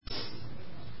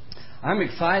I'm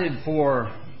excited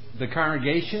for the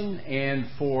congregation and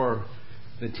for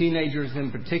the teenagers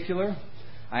in particular.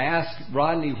 I asked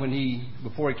Rodney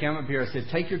before he came up here, I said,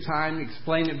 take your time,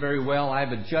 explain it very well.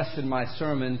 I've adjusted my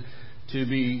sermon to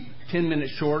be 10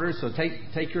 minutes shorter, so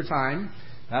take your time.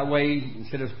 That way,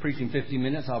 instead of preaching 50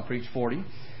 minutes, I'll preach 40.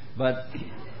 But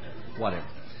whatever.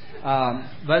 I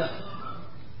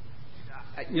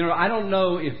don't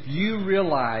know if you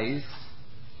realize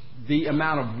the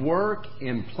amount of work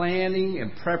and planning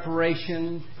and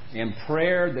preparation and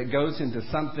prayer that goes into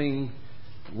something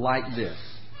like this.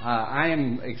 I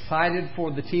am excited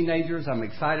for the teenagers. I'm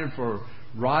excited for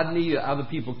Rodney, other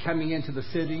people coming into the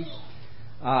city.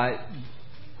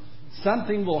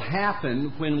 Something will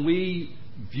happen when we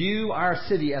view our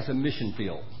city as a mission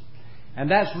field. And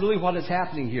that's really what is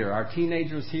happening here. Our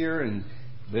teenagers here and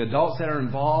the adults that are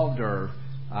involved are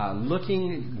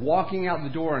walking out the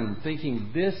door and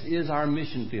thinking, this is our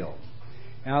mission field.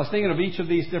 And I was thinking of each of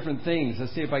these different things.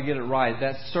 Let's see if I get it right.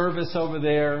 That service over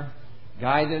there,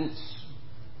 guidance,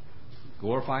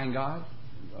 glorifying God,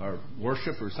 or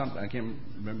worship or something. I can't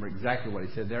remember exactly what he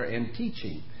said there. And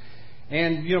teaching.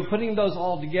 And, putting those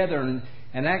all together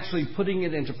and actually putting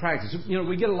it into practice.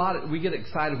 We get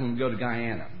excited when we go to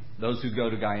Guyana. Those who go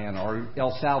to Guyana or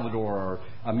El Salvador or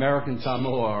American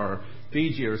Samoa or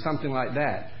Fiji or something like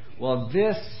that. Well,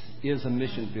 this is a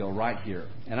mission field right here.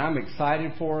 And I'm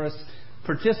excited for us.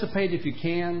 Participate if you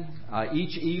can.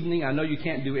 Each evening, I know you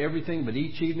can't do everything, but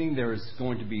each evening there is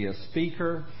going to be a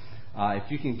speaker.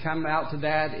 If you can come out to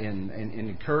that and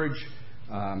encourage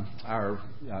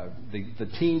the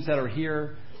teams that are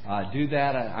here, do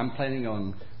that. I'm planning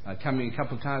on coming a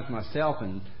couple of times myself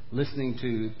and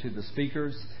listening to the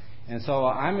speakers. And so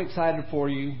I'm excited for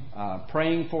you,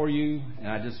 praying for you, and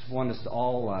I just want us to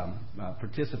all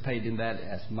participate in that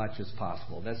as much as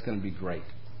possible. That's going to be great.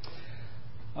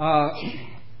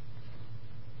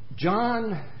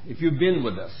 John, if you've been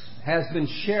with us, has been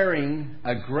sharing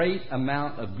a great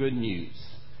amount of good news.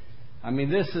 I mean,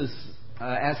 this is,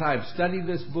 as I've studied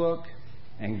this book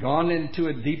and gone into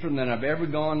it deeper than I've ever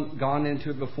gone into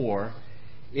it before,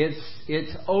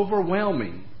 it's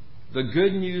overwhelming. The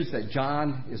good news that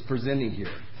John is presenting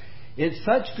here. It's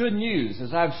such good news,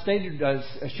 as I've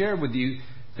shared with you,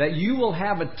 that you will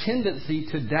have a tendency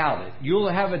to doubt it. You'll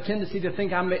have a tendency to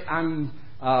think I'm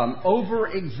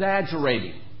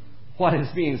over-exaggerating what is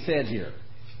being said here.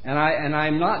 And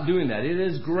I'm not doing that. It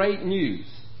is great news.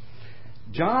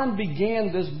 John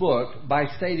began this book by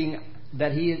stating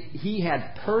that he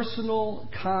had personal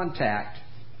contact,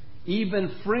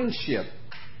 even friendship,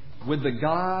 with the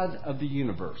God of the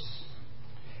universe.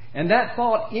 And that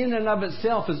thought in and of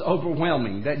itself is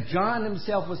overwhelming. That John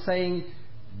himself was saying,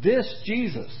 this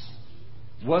Jesus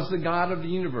was the God of the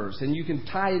universe. And you can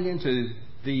tie it into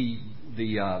the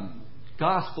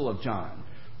Gospel of John,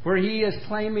 where he is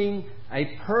claiming a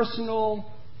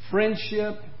personal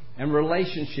friendship and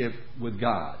relationship with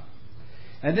God.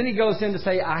 And then he goes in to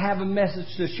say, I have a message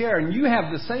to share. And you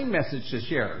have the same message to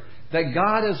share, that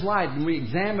God is light. And we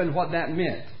examined what that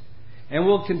meant. And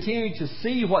we'll continue to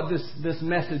see what this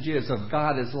message is of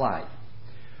God is light.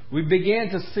 We began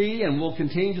to see, and we'll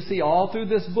continue to see all through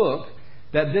this book,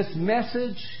 that this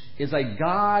message is a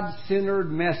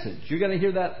God-centered message. You're going to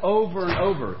hear that over and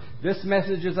over. This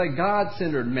message is a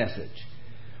God-centered message.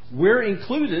 We're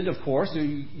included, of course.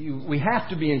 We have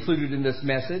to be included in this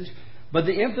message. But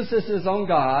the emphasis is on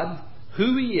God,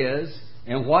 who He is,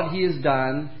 and what He has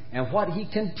done, and what He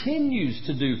continues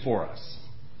to do for us.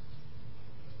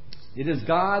 It is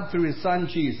God, through His Son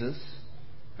Jesus,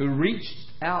 who reached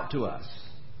out to us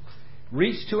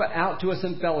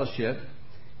in fellowship,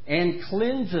 and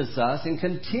cleanses us and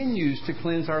continues to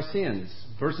cleanse our sins.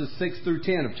 Verses 6 through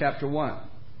 10 of chapter 1.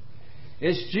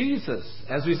 It's Jesus,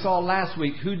 as we saw last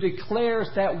week, who declares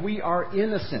that we are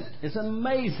innocent. It's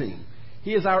amazing.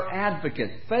 He is our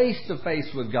advocate, face to face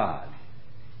with God.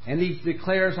 And He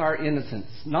declares our innocence,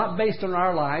 not based on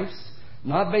our lives,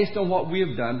 not based on what we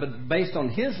have done, but based on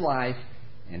His life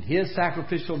and His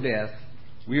sacrificial death,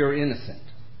 we are innocent.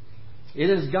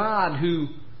 It is God who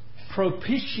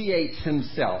propitiates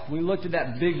Himself. We looked at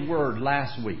that big word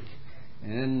last week.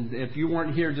 And if you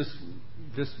weren't here, just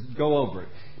go over it.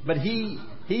 But He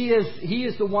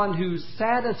is the one who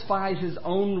satisfies His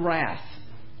own wrath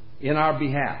in our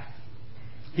behalf.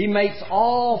 He makes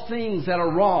all things that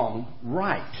are wrong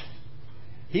right.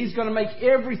 He's going to make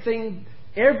everything,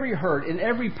 every hurt and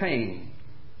every pain.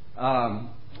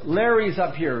 Larry's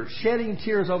up here shedding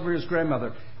tears over his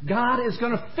grandmother. God is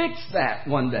going to fix that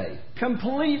one day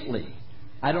completely.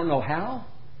 I don't know how.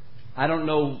 I don't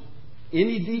know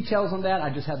any details on that.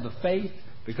 I just have the faith,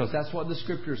 because that's what the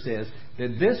Scripture says,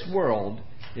 that this world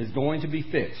is going to be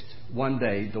fixed one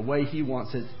day the way He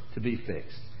wants it to be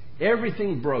fixed.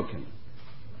 Everything broken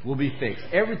will be fixed.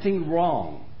 Everything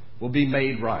wrong will be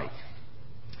made right.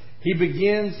 He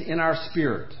begins in our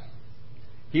spirit.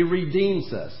 He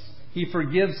redeems us. He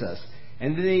forgives us.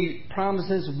 And then He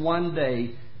promises one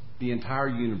day the entire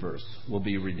universe will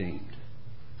be redeemed.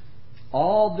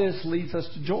 All this leads us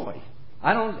to joy.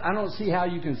 I don't see how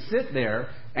you can sit there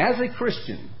as a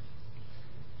Christian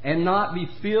and not be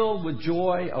filled with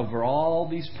joy over all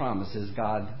these promises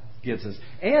God gives us.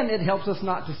 And it helps us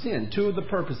not to sin. Two of the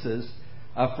purposes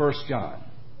of 1 John.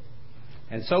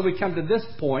 And so we come to this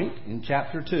point in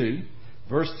chapter 2,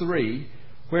 verse 3,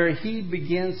 where he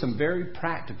begins some very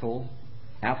practical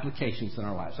applications in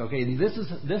our lives. Okay, and this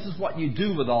is what you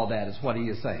do with all that, is what he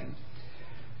is saying.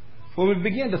 When we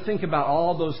begin to think about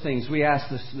all those things, we ask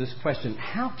this question: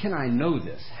 how can I know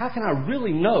this? How can I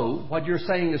really know what you're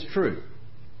saying is true?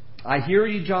 I hear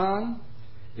you, John.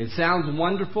 It sounds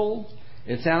wonderful.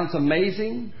 It sounds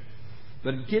amazing.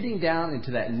 But getting down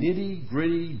into that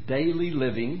nitty-gritty daily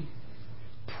living,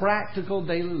 practical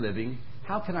daily living,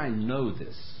 how can I know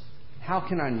this? How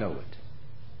can I know it?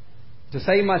 To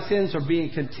say my sins are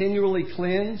being continually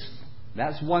cleansed,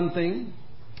 that's one thing.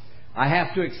 I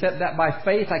have to accept that by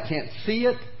faith. I can't see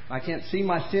it. I can't see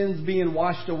my sins being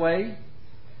washed away.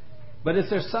 But is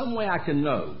there some way I can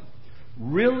know,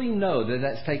 really know that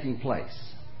that's taking place?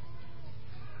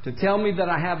 To tell me that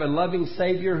I have a loving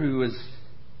Savior who is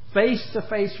face to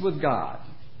face with God,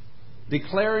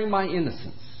 declaring my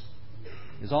innocence,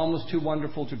 is almost too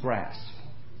wonderful to grasp.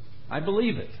 I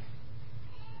believe it.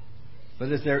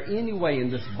 But is there any way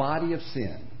in this body of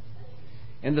sin,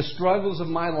 in the struggles of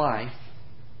my life,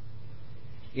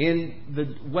 in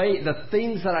the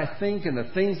things that I think and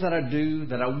the things that I do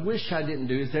that I wish I didn't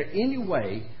do, is there any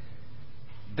way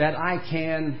that I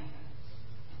can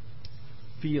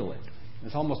feel it?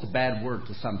 It's almost a bad word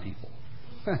to some people,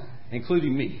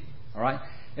 including me. All right?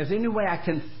 Is there any way I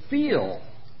can feel,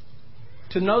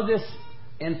 to know this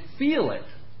and feel it,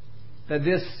 that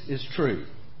this is true?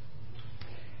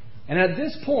 And at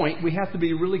this point, we have to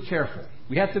be really careful.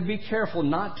 We have to be careful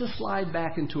not to slide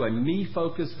back into a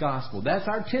me-focused gospel. That's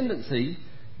our tendency.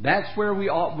 That's where we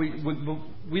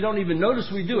don't even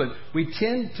notice we do it. We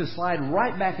tend to slide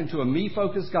right back into a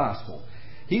me-focused gospel.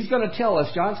 He's going to tell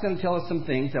us, John's going to tell us some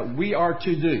things that we are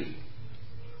to do.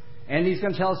 And he's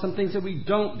going to tell us some things that we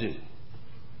don't do.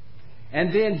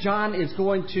 And then John is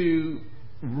going to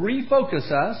refocus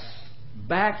us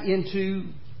back into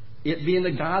it being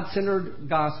the God-centered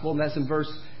gospel, and that's in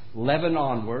verse 11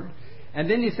 onward. And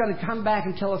then he's going to come back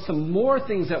and tell us some more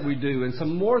things that we do and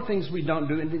some more things we don't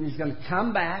do. And then he's going to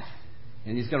come back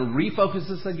and he's going to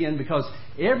refocus us again, because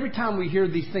every time we hear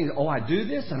these things, oh, I do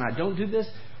this and I don't do this,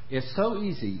 it's so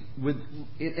easy.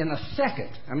 In a second,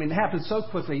 I mean, it happens so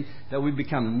quickly that we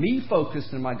become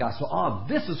me-focused in my gospel. Oh,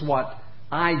 this is what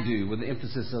I do, with the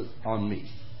emphasis on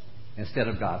me instead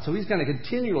of God. So he's going to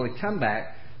continually come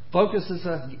back, focus us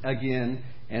again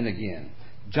and again.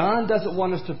 John doesn't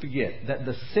want us to forget that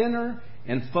the center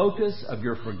and focus of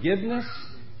your forgiveness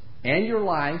and your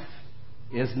life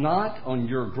is not on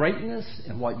your greatness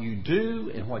and what you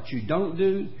do and what you don't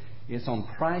do. It's on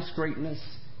Christ's greatness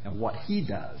and what He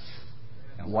does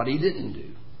and what He didn't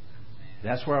do.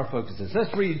 That's where our focus is.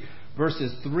 Let's read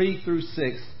verses 3 through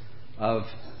 6 of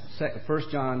 1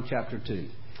 John chapter 2.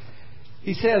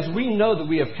 He says, "We know that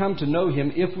we have come to know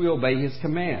Him if we obey His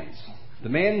commands. The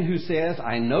man who says,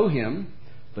 'I know Him,'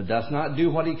 but does not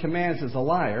do what He commands is a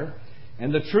liar,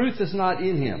 and the truth is not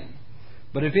in him.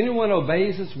 But if anyone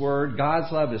obeys His word,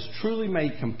 God's love is truly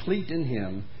made complete in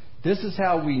him. This is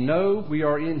how we know we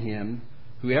are in Him.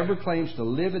 Whoever claims to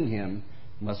live in Him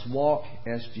must walk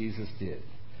as Jesus did."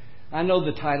 I know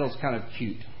the title's kind of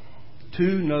cute.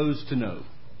 Two knows to know.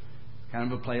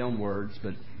 Kind of a play on words,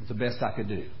 but it's the best I could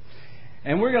do.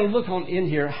 And we're going to look on in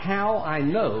here how I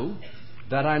know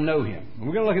that I know Him. And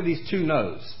we're going to look at these two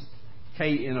knows.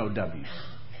 K-N-O-W.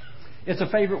 It's a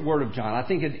favorite word of John. I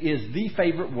think it is the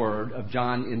favorite word of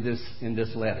John in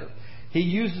this letter. He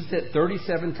uses it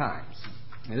 37 times.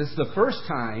 And this is the first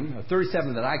time,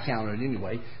 37 that I counted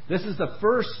anyway, this is the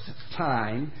first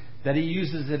time that he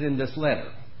uses it in this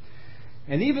letter.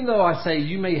 And even though I say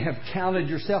you may have counted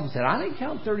yourself and said, I didn't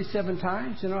count 37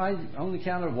 times, I only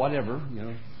counted whatever,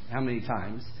 how many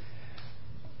times.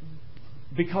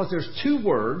 Because there's two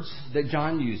words that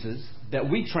John uses that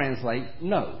we translate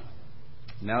know.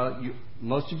 Now,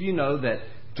 most of you know that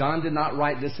John did not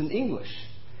write this in English.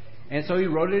 And so he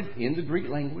wrote it in the Greek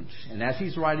language. And as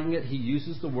he's writing it, he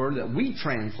uses the word that we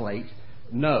translate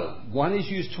know. One is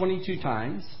used 22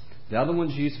 times. The other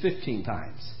one's used 15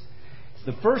 times.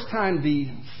 The first time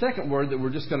the second word that we're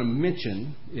just going to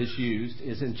mention is used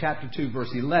is in chapter 2, verse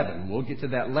 11. We'll get to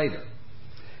that later.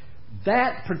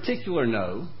 That particular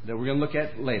know that we're going to look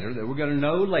at later, that we're going to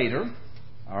know later,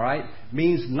 all right,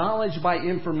 means knowledge by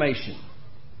information.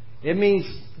 It means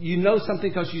you know something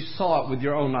because you saw it with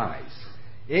your own eyes.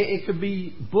 It could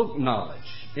be book knowledge.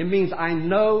 It means I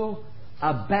know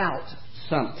about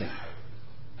something.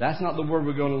 That's not the word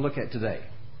we're going to look at today.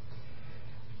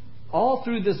 All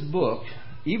through this book,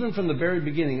 even from the very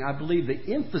beginning, I believe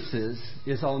the emphasis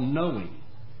is on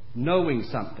knowing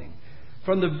something.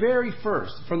 From the very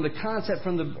first, from the concept,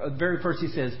 from the very first, he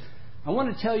says, I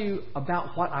want to tell you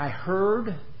about what I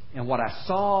heard and what I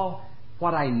saw,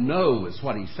 what I know is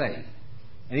what he's saying.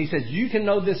 And he says, you can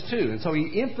know this too. And so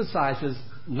he emphasizes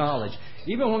knowledge.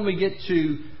 Even when we get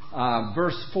to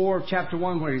verse 4 of chapter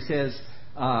 1 where he says,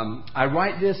 I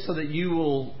write this so that you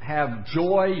will have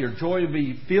joy. Your joy will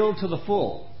be filled to the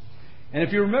full. And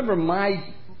if you remember,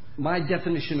 my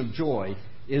definition of joy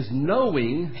is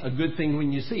knowing a good thing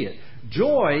when you see it.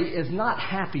 Joy is not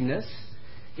happiness.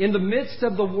 In the midst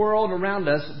of the world around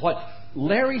us, what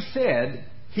Larry said,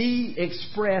 he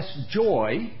expressed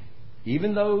joy,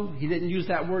 even though he didn't use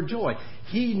that word joy.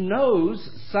 He knows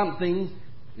something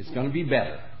is going to be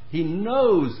better. He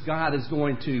knows God is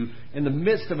going to, in the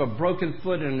midst of a broken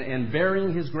foot and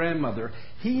burying his grandmother,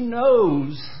 he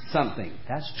knows something.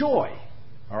 That's joy.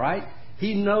 All right?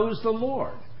 He knows the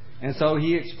Lord. And so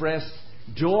he expressed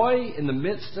joy in the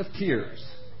midst of tears.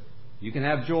 You can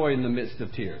have joy in the midst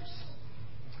of tears.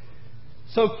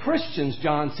 So Christians,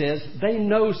 John says, they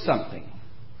know something.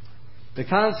 The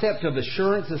concept of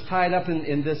assurance is tied up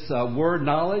in this word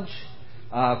knowledge.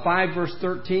 5 verse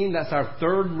 13, that's our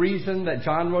third reason that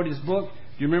John wrote his book.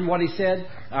 Do you remember what he said?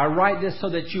 I write this so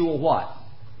that you will what?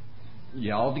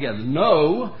 Yeah, all together.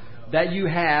 Know that you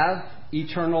have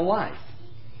eternal life.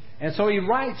 And so he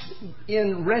writes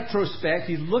in retrospect,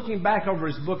 he's looking back over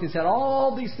his book and said,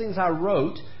 all these things I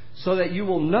wrote so that you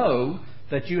will know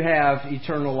that you have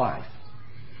eternal life.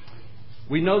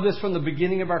 We know this from the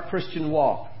beginning of our Christian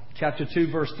walk. Chapter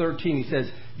 2, verse 13, he says,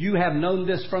 you have known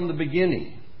this from the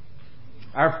beginning.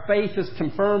 Our faith is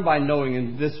confirmed by knowing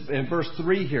in verse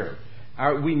 3 here.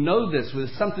 We know this with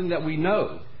something that we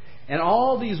know. And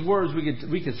all these words,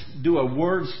 we could do a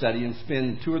word study and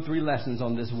spend 2 or 3 lessons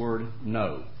on this word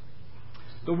know.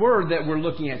 The word that we're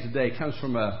looking at today comes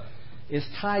from is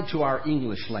tied to our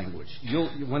English language.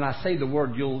 When I say the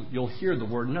word, you'll hear the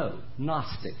word know.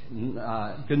 Gnostic.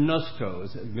 Gnosko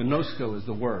is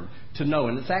the word. To know.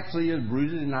 And it's actually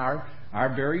rooted in our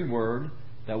very word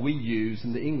that we use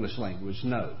in the English language,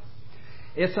 know.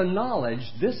 It's a knowledge,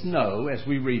 this know, as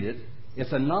we read it,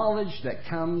 it's a knowledge that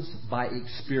comes by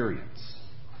experience.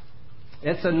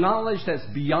 It's a knowledge that's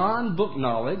beyond book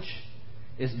knowledge.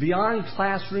 It's beyond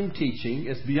classroom teaching.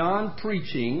 It's beyond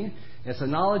preaching. It's a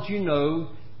knowledge you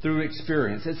know through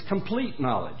experience. It's complete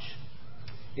knowledge.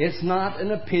 It's not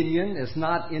an opinion. It's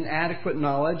not inadequate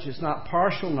knowledge. It's not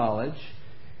partial knowledge.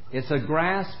 It's a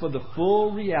grasp of the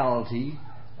full reality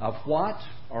of what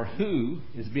or who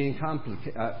is being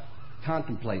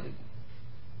contemplated.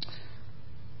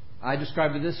 I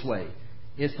describe it this way.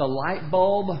 It's the light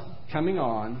bulb coming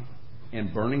on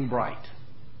and burning bright.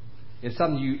 It's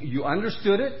something you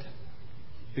understood it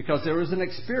because there was an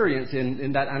experience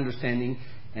in that understanding,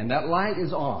 and that light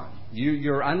is on.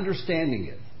 You're understanding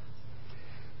it.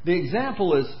 The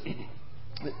example is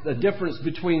the difference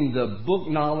between the book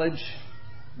knowledge,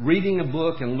 reading a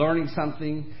book and learning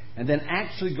something, and then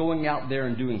actually going out there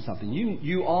and doing something.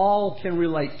 You all can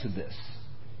relate to this.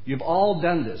 You've all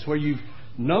done this, where you've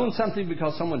known something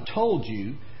because someone told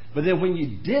you, but then when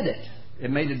you did it, it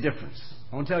made a difference.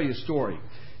 I want to tell you a story.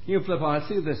 You can flip on. I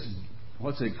see this,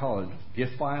 what's it called? GIF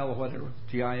file or whatever?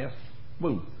 GIF?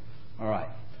 Boom. All right.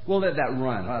 We'll let that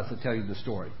run. I'll have to tell you the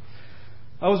story.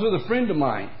 I was with a friend of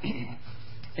mine,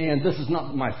 and this is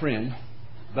not my friend,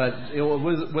 but it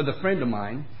was with a friend of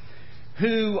mine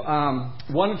who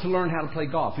wanted to learn how to play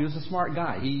golf. He was a smart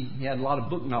guy. He had a lot of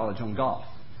book knowledge on golf.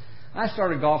 I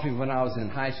started golfing when I was in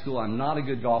high school. I'm not a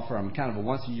good golfer. I'm kind of a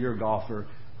once-a-year golfer.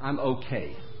 I'm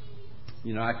okay.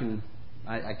 You know, I kind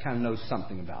of know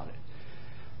something about it.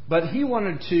 But he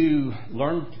wanted to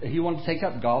learn. He wanted to take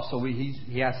up golf, so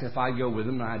he asked if I'd go with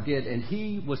him, and I did. And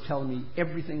he was telling me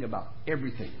everything about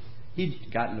everything.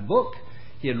 He'd gotten a book.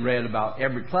 He had read about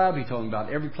every club. He told me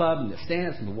about every club and the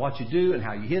stance and what you do and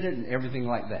how you hit it and everything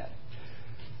like that.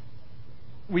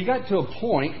 We got to a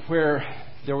point where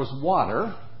there was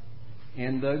water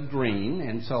in the green,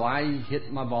 and so I hit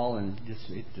my ball and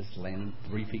it just landed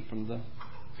 3 feet from the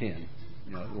pin.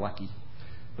 You know, lucky.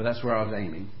 But that's where I was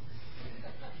aiming.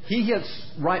 he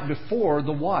hits right before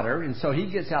the water, and so he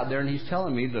gets out there and he's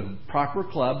telling me the proper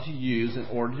club to use in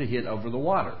order to hit over the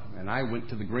water. And I went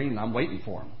to the green and I'm waiting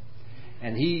for him.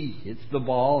 And he hits the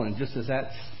ball, and just as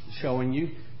that's showing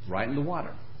you, right in the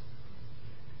water.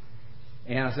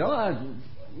 And I said,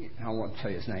 I won't tell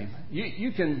you his name.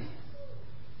 You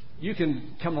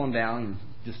can come on down and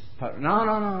just putt.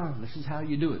 No. This is how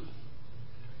you do it.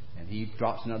 And he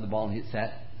drops another ball and hits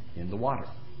that in the water.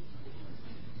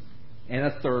 And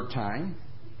a third time,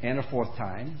 and a fourth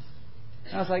time.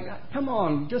 I was like, come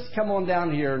on, just come on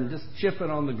down here and just chip it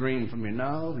on the green for me.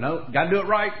 No, got to do it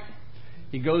right.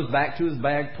 He goes back to his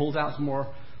bag, pulls out some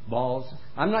more balls.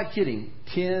 I'm not kidding.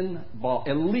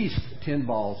 At least 10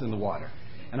 balls in the water.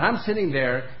 And I'm sitting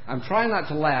there. I'm trying not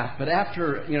to laugh, but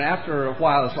after a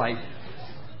while, it's like,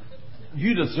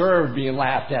 you deserve being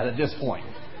laughed at this point.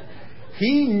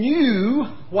 He knew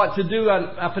what to do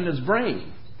up in his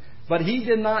brain, but he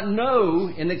did not know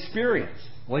in experience.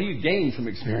 Well, he gained some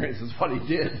experience is what he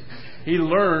did. He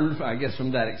learned, I guess,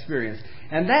 from that experience.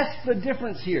 And that's the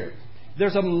difference here.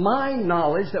 There's a mind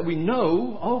knowledge that we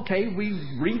know. Okay,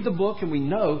 we read the book and we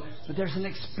know, but there's an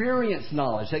experience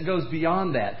knowledge that goes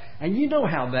beyond that. And you know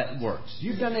how that works.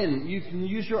 You can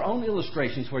use your own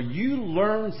illustrations where you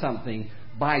learn something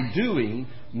by doing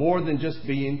more than just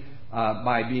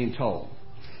by being told.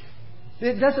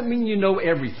 It doesn't mean you know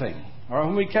everything. Or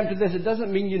when we come to this, it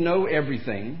doesn't mean you know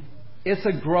everything. It's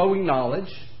a growing knowledge.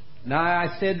 Now,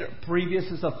 I said previous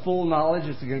is a full knowledge.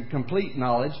 It's a complete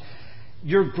knowledge.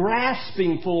 You're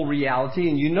grasping full reality,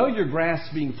 and you know you're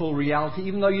grasping full reality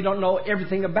even though you don't know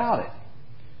everything about it.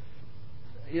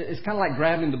 It's kind of like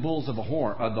grabbing the horns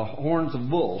of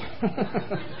bull.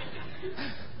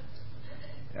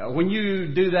 When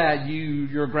you do that,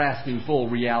 you're grasping full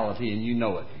reality and you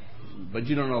know it. But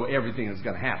you don't know everything that's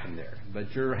going to happen there.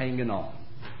 But you're hanging on.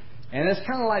 And it's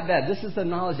kind of like that. This is the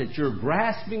knowledge that you're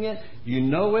grasping it. You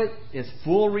know it. It's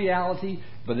full reality.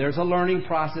 But there's a learning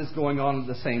process going on at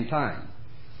the same time.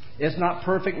 It's not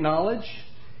perfect knowledge.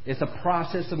 It's a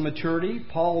process of maturity.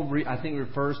 Paul, I think,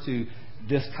 refers to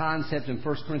this concept in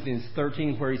 1 Corinthians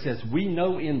 13 where he says, we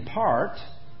know in part,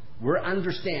 we're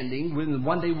understanding,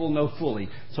 one day we'll know fully.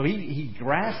 So he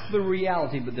grasps the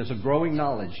reality, but there's a growing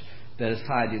knowledge that is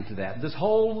tied into that. This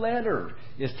whole letter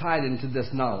is tied into this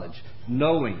knowledge,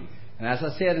 knowing. And as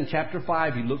I said in chapter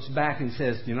 5, he looks back and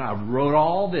says, I wrote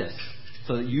all this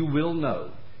so that you will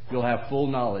know. You'll have full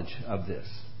knowledge of this.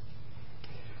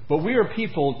 But we are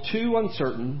people too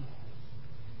uncertain,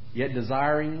 yet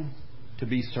desiring to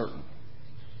be certain.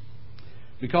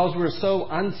 Because we're so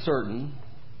uncertain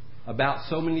about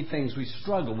so many things, we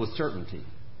struggle with certainty.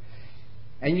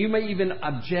 And you may even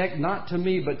object, not to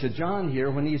me, but to John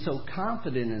here, when he's so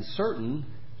confident and certain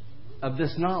of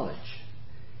this knowledge.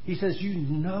 He says, you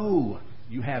know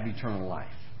you have eternal life.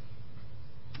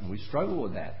 And we struggle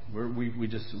with that. We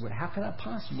just, how can I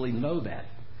possibly know that?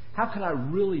 How can I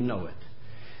really know it?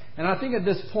 And I think at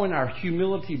this point our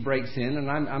humility breaks in, and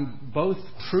I'm both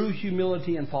true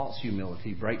humility and false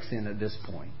humility breaks in at this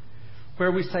point,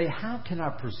 where we say, how can I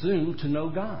presume to know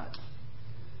God?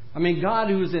 I mean, God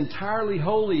who is entirely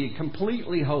holy,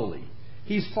 completely holy.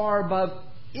 He's far above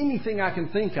anything I can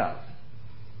think of.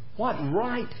 What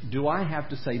right do I have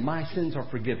to say my sins are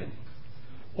forgiven?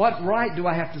 What right do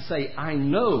I have to say I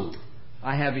know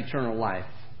I have eternal life?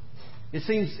 It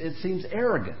seems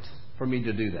arrogant for me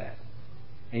to do that.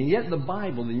 And yet the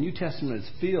Bible, the New Testament, is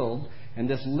filled, and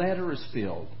this letter is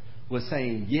filled with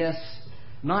saying, yes,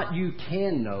 not you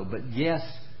can know, but yes,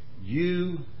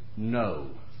 you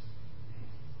know.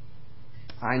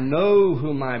 I know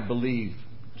whom I believe,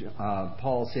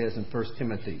 Paul says in 1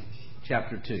 Timothy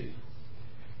chapter 2.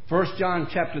 1 John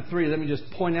chapter 3, let me just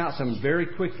point out something very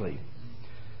quickly.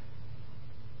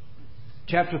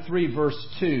 Chapter 3, verse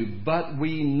 2, but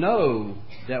we know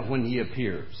that when he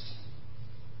appears.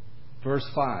 Verse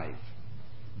 5,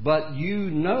 but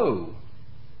you know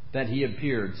that he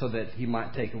appeared so that he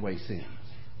might take away sins.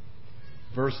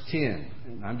 Verse 10,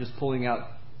 and I'm just pulling out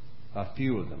a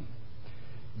few of them.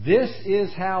 This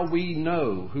is how we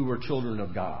know who are children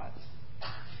of God.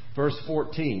 Verse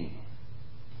 14,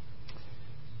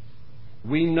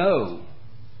 we know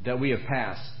that we have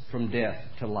passed from death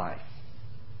to life.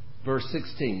 Verse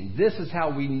 16, this is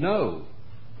how we know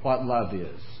what love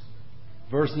is.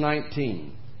 Verse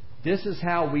 19, this is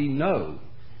how we know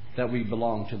that we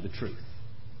belong to the truth.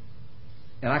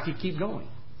 And I could keep going.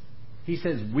 He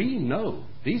says, we know.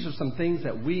 These are some things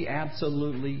that we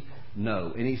absolutely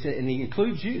know. And he said, and he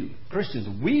includes you,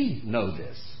 Christians. We know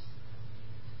this.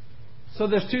 So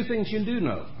there's two things you do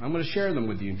know. I'm going to share them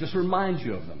with you. Just remind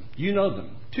you of them. You know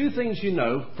them. Two things you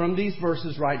know from these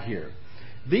verses right here.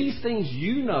 These things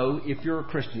you know if you're a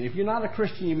Christian. If you're not a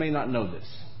Christian, you may not know this.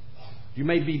 You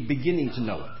may be beginning to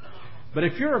know it. But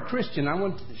if you're a Christian, I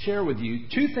want to share with you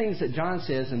two things that John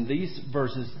says in these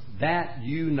verses that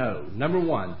you know. Number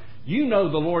one, you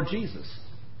know the Lord Jesus.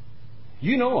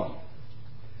 You know Him.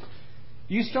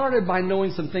 You started by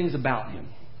knowing some things about Him.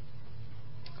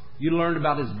 You learned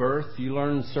about His birth. You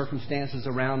learned circumstances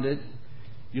around it.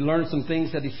 You learned some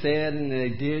things that He said and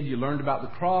that He did. You learned about the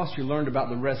cross. You learned about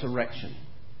the resurrection.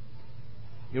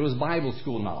 It was Bible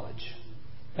school knowledge.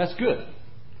 That's good.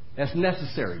 That's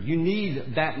necessary. You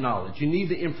need that knowledge. You need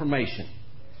the information.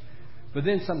 But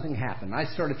then something happened. I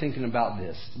started thinking about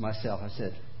this myself. I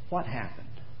said, what happened?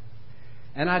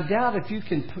 And I doubt if you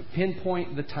can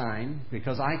pinpoint the time,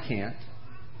 because I can't.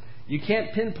 You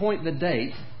can't pinpoint the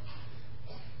date.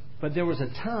 But there was a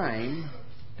time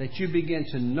that you began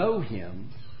to know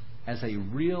Him as a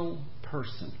real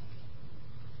person.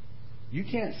 You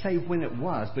can't say when it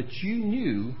was, but you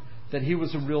knew that He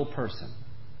was a real person.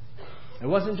 It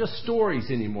wasn't just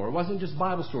stories anymore. It wasn't just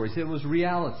Bible stories. It was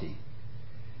reality.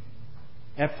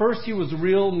 At first, He was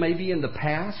real maybe in the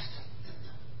past,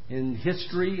 in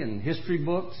history and history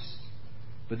books.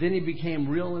 But then He became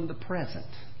real in the present.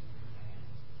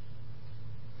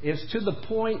 It's to the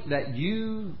point that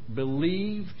you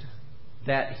believed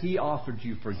that He offered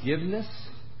you forgiveness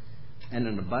and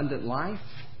an abundant life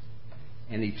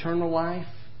and eternal life,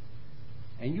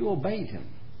 and you obeyed Him.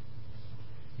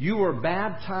 You were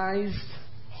baptized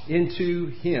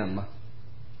into Him.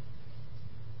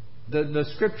 The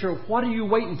scripture, what are you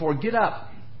waiting for? Get up.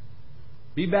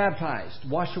 Be baptized.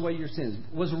 Wash away your sins.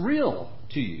 Was real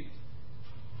to you.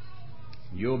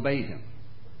 You obeyed Him.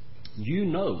 You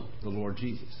know the Lord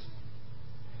Jesus.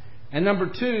 And number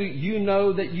two, you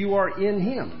know that you are in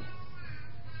Him.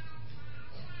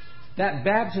 That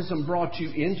baptism brought you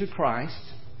into Christ.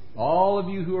 All of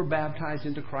you who are baptized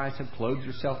into Christ have clothed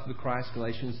yourself with Christ,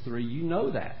 Galatians 3. You know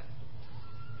that.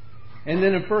 And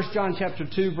then in 1 John chapter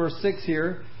 2, verse 6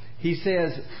 here, he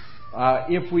says,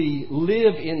 if we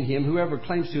live in Him, whoever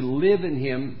claims to live in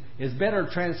Him is better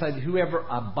translated, whoever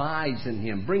abides in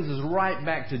Him. Brings us right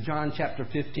back to John chapter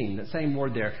 15, that same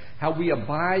word there. How we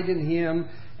abide in Him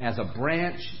as a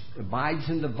branch abides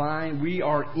in the vine. We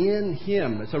are in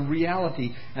Him. It's a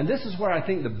reality. And this is where I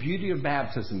think the beauty of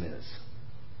baptism is.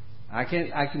 I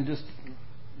can just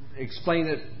explain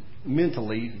it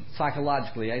mentally,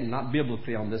 psychologically, not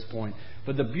biblically on this point.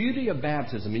 But the beauty of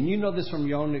baptism, and you know this from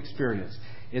your own experience,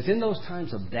 is in those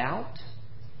times of doubt,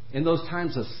 in those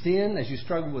times of sin, as you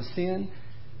struggle with sin,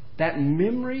 that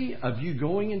memory of you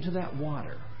going into that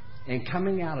water and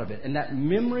coming out of it, and that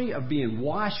memory of being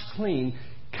washed clean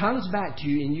comes back to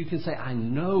you, and you can say, I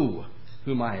know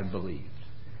whom I have believed.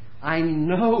 I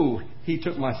know He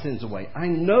took my sins away. I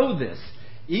know this.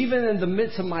 Even in the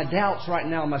midst of my doubts right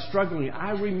now, my struggling,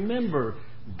 I remember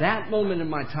that moment in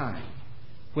my time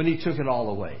when He took it all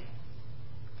away.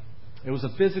 It was a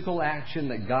physical action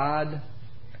that God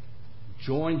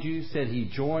joined you, said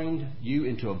He joined you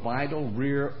into a vital,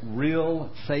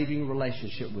 real saving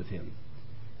relationship with Him.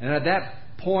 And at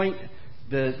that point,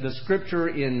 the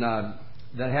scripture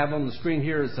that I have on the screen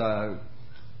here is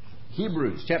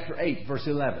Hebrews chapter 8, verse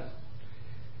 11.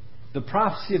 The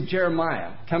prophecy of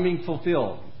Jeremiah coming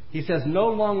fulfilled. He says, no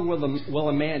longer will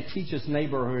a man teach his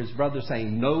neighbor or his brother,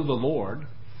 saying, know the Lord.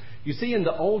 You see, in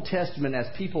the Old Testament, as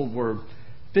people were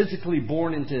physically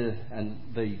born into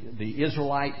the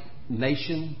Israelite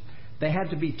nation, they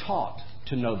had to be taught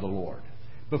to know the Lord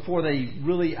before they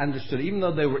really understood. Even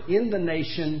though they were in the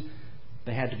nation,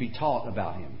 they had to be taught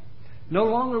about Him. No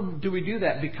longer do we do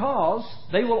that, because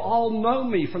they will all know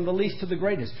me from the least to the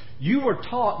greatest. You were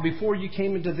taught before you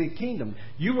came into the kingdom.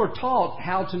 You were taught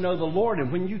how to know the Lord.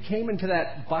 And when you came into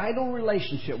that vital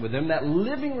relationship with Him, that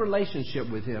living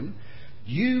relationship with Him,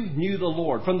 you knew the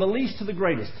Lord from the least to the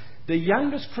greatest. The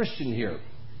youngest Christian here,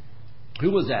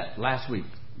 who was that last week,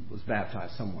 was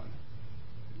baptized, someone,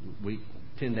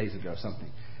 10 days ago, something.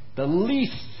 The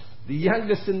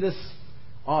youngest in this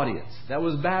audience that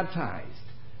was baptized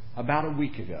about a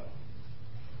week ago,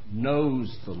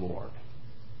 knows the Lord.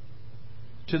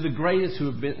 To the greatest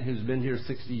who's been here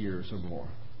 60 years or more,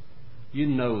 you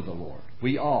know the Lord.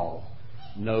 We all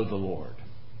know the Lord.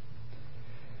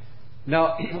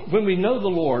 Now, when we know the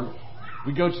Lord,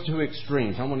 we go to two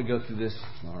extremes. I want to go through this.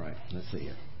 All right, let's see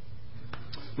here.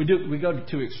 We go to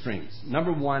two extremes.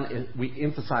 Number one is we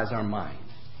emphasize our mind.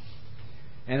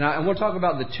 And I want to talk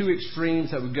about the two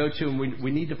extremes that we go to, and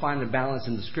we need to find a balance,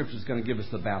 and the Scripture is going to give us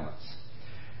the balance.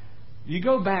 You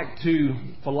go back to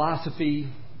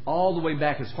philosophy, all the way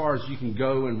back as far as you can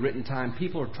go in written time.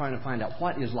 People are trying to find out,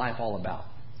 what is life all about?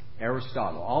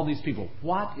 Aristotle, all these people,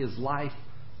 what is life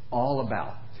all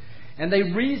about. And they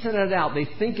reason it out. They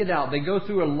think it out. They go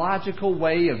through a logical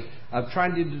way of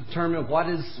trying to determine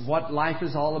what life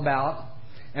is all about.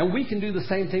 And we can do the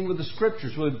same thing with the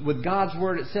Scriptures, with God's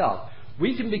Word itself.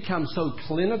 We can become so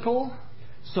clinical,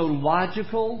 so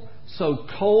logical, so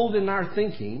cold in our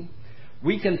thinking.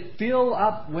 We can fill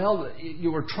up,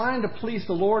 we're trying to please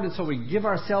the Lord, and so we give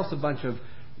ourselves a bunch of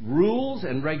rules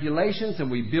and regulations,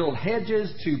 and we build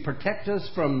hedges to protect us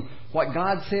from what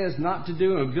God says not to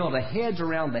do, and we build a hedge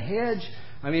around the hedge.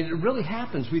 I mean, it really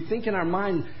happens. We think in our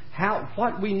mind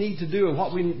what we need to do and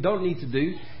what we don't need to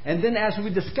do, and then as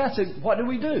we discuss it, what do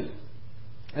we do?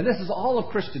 And this is all of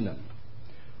Christendom.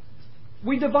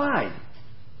 We divide,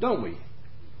 don't we?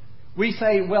 We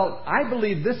say, well, I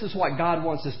believe this is what God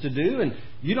wants us to do, and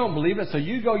you don't believe it, so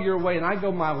you go your way and I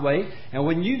go my way. And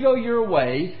when you go your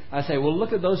way, I say, well,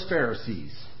 look at those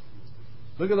Pharisees.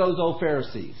 Look at those old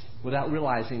Pharisees, without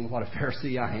realizing what a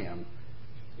Pharisee I am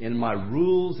in my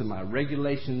rules and my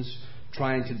regulations,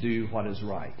 trying to do what is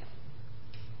right.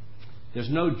 There's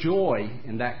no joy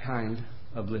in that kind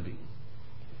of living.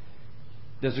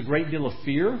 There's a great deal of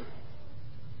fear.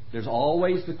 There's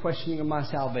always the questioning of my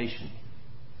salvation.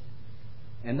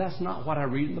 And that's not what I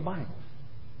read in the Bible.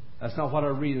 That's not what I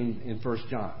read in 1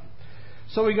 John.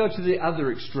 So we go to the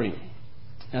other extreme,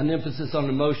 an emphasis on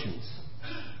emotions.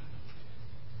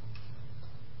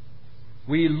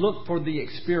 We look for the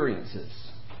experiences.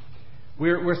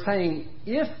 We're saying,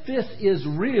 if this is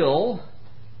real,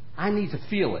 I need to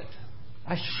feel it.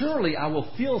 Surely I will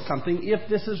feel something if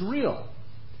this is real.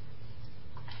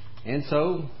 And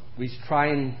so we try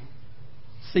and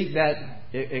seek that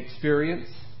experience.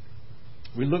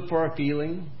 We look for a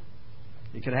feeling.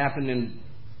 It could happen in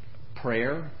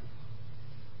prayer,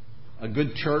 a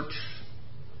good church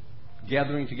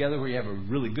gathering together where you have a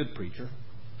really good preacher.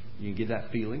 You can get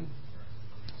that feeling.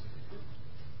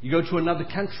 You go to another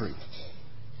country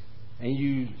and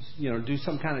you do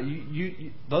some kind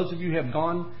of... those of you who have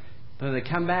gone, when they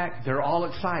come back, they're all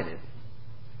excited.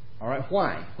 All right,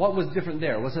 why? What was different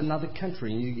there? It was another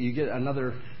country, and you get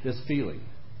this feeling.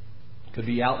 Could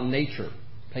be out in nature,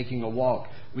 taking a walk.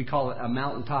 We call it a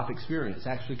mountaintop experience.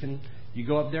 Actually, you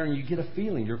go up there and you get a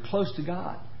feeling. You're close to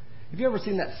God. Have you ever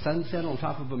seen that sunset on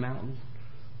top of a mountain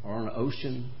or on an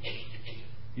ocean?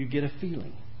 You get a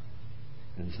feeling.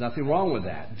 And there's nothing wrong with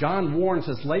that. John warns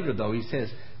us later, though. He says,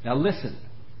 now listen,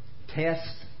 test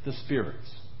the spirits.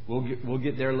 We'll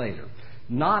get there later.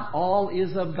 Not all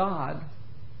is of God.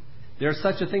 There's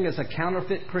such a thing as a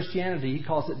counterfeit Christianity. He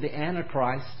calls it the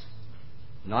Antichrist.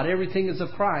 Not everything is of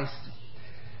Christ.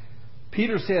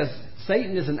 Peter says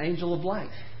Satan is an angel of light.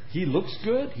 He looks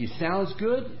good. He sounds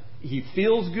good. He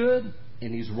feels good.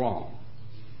 And he's wrong.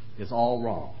 It's all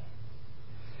wrong.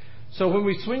 So when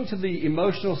we swing to the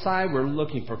emotional side, we're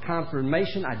looking for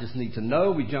confirmation. I just need to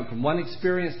know. We jump from one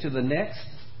experience to the next.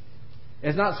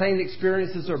 It's not saying the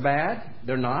experiences are bad.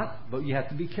 They're not. But you have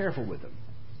to be careful with them.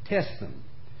 Test them.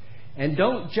 And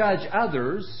don't judge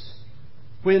others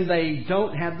when they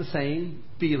don't have the same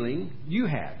feeling you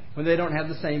had. When they don't have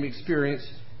the same experience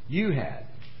you had.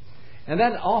 And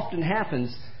that often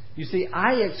happens. You see,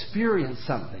 I experienced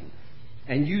something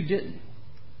and you didn't.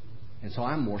 And so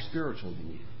I'm more spiritual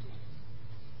than you.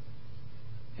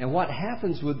 And what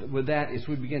happens with that is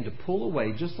we begin to pull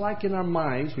away. Just like in our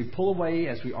minds, we pull away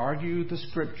as we argue the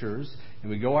Scriptures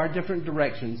and we go our different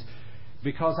directions.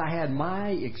 Because I had my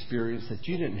experience that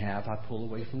you didn't have, I pull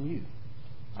away from you.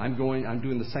 I'm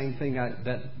doing the same thing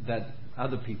that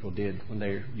other people did when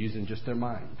they're using just their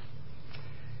mind.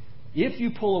 If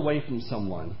you pull away from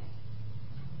someone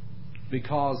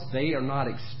because they are not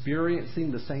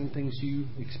experiencing the same things you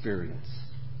experience,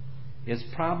 it's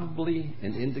probably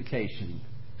an indication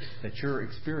that your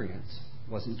experience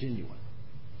wasn't genuine.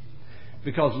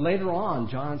 Because later on,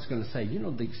 John's going to say,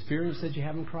 the experience that you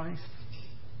have in Christ,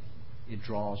 it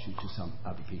draws you to some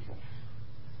other people.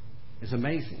 It's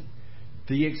amazing.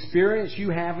 The experience you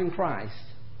have in Christ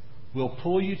will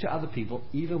pull you to other people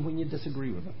even when you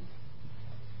disagree with them.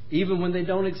 Even when they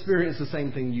don't experience the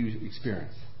same thing you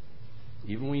experience.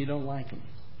 Even when you don't like them.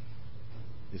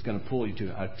 It's going to pull you to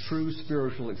a true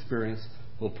spiritual experience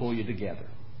will pull you together.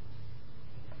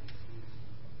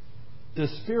 The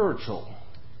spiritual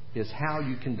is how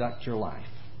you conduct your life.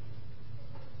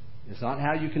 It's not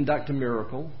how you conduct a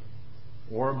miracle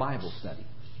or a Bible study.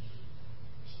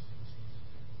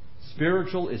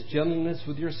 Spiritual is gentleness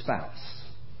with your spouse.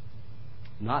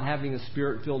 Not having a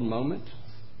spirit-filled moment.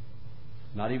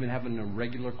 Not even having a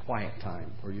regular quiet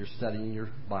time where you're studying your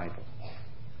Bible.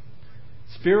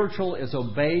 Spiritual is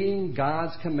obeying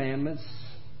God's commandments,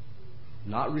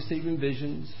 not receiving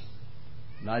visions,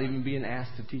 not even being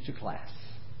asked to teach a class.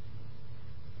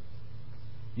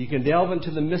 You can delve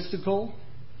into the mystical.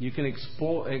 You can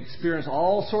experience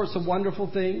all sorts of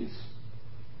wonderful things.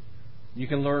 You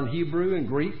can learn Hebrew and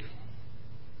Greek.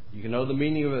 You can know the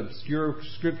meaning of obscure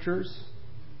scriptures.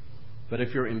 But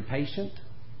if you're impatient,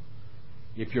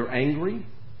 if you're angry,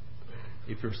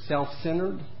 if you're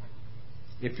self-centered,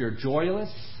 if you're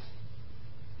joyless,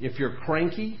 if you're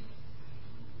cranky,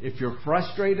 if you're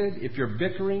frustrated, if you're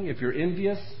bickering, if you're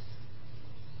envious,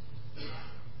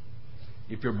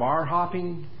 if you're bar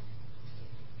hopping,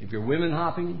 if you're women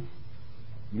hopping,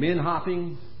 men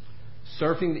hopping,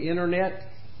 surfing the internet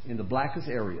in the blackest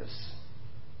areas,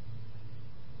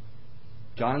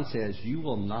 John says you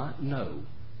will not know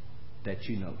that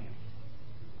you know Him.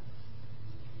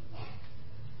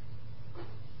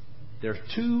 There are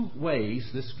two ways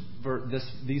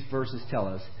these verses tell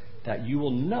us that you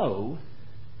will know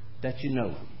that you know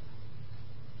Him.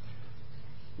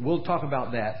 We'll talk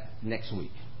about that next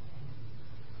week.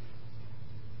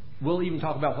 We'll even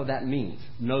talk about what that means.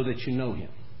 Know that you know Him.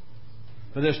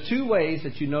 But there's two ways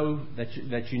that you know that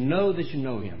you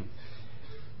know Him.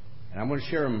 And I'm going to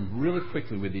share them really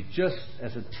quickly with you just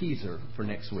as a teaser for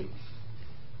next week.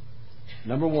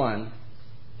 Number one,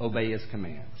 obey His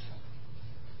commands.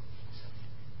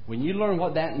 When you learn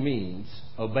what that means,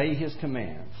 obey His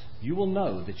commands, you will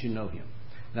know that you know Him.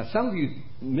 Now, some of you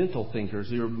mental thinkers,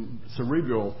 you're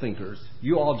cerebral thinkers,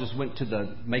 you all just went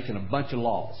to making a bunch of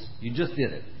laws. You just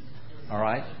did it. All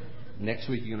right? Next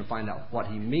week you're going to find out what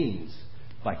He means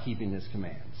by keeping His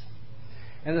commands.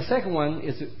 And the second one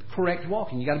is correct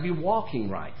walking. You've got to be walking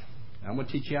right. I'm going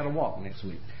to teach you how to walk next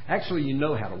week. Actually, you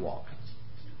know how to walk.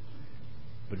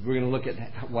 But we're going to look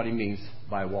at what He means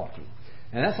by walking.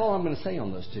 And that's all I'm going to say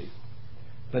on those two.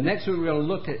 But next week we're going to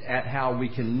look at how we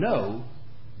can know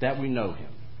that we know Him.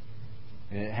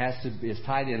 And it's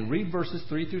tied in. Read verses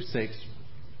 3 through 6.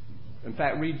 In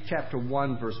fact, read chapter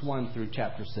 1, verse 1 through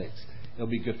chapter 6. It'll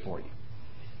be good for you.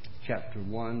 Chapter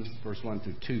 1, verse 1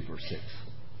 through 2, verse 6.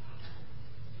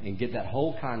 And get that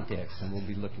whole context, and we'll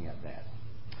be looking at that.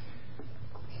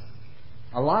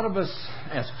 A lot of us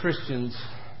as Christians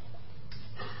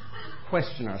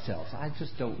question ourselves. I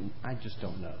just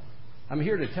don't know. I'm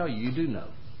here to tell you, you do know.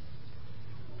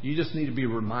 You just need to be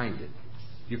reminded.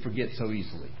 You forget so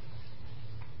easily.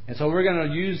 And so we're going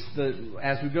to use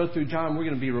as we go through John, we're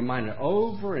going to be reminded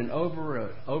over and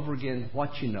over again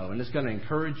what you know. And it's going to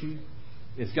encourage you.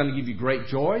 It's going to give you great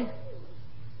joy.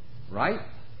 Right?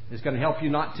 It's going to help you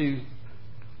not to,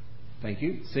 thank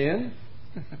you, sin.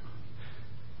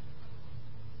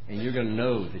 And you're going to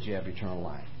know that you have eternal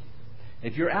life.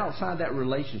 If you're outside that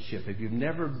relationship, if you've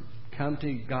never come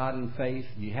to God in faith,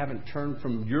 you haven't turned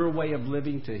from your way of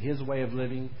living to His way of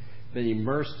living, been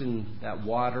immersed in that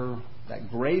water, that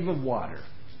grave of water,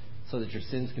 so that your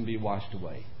sins can be washed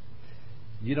away.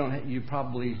 You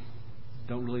probably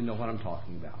don't really know what I'm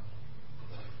talking about.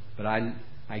 But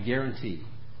I guarantee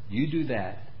you do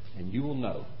that, and you will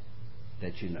know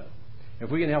that you know. If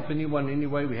we can help anyone in any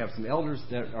way, we have some elders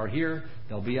that are here.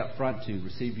 They'll be up front to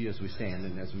receive you as we stand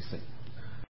and as we sing.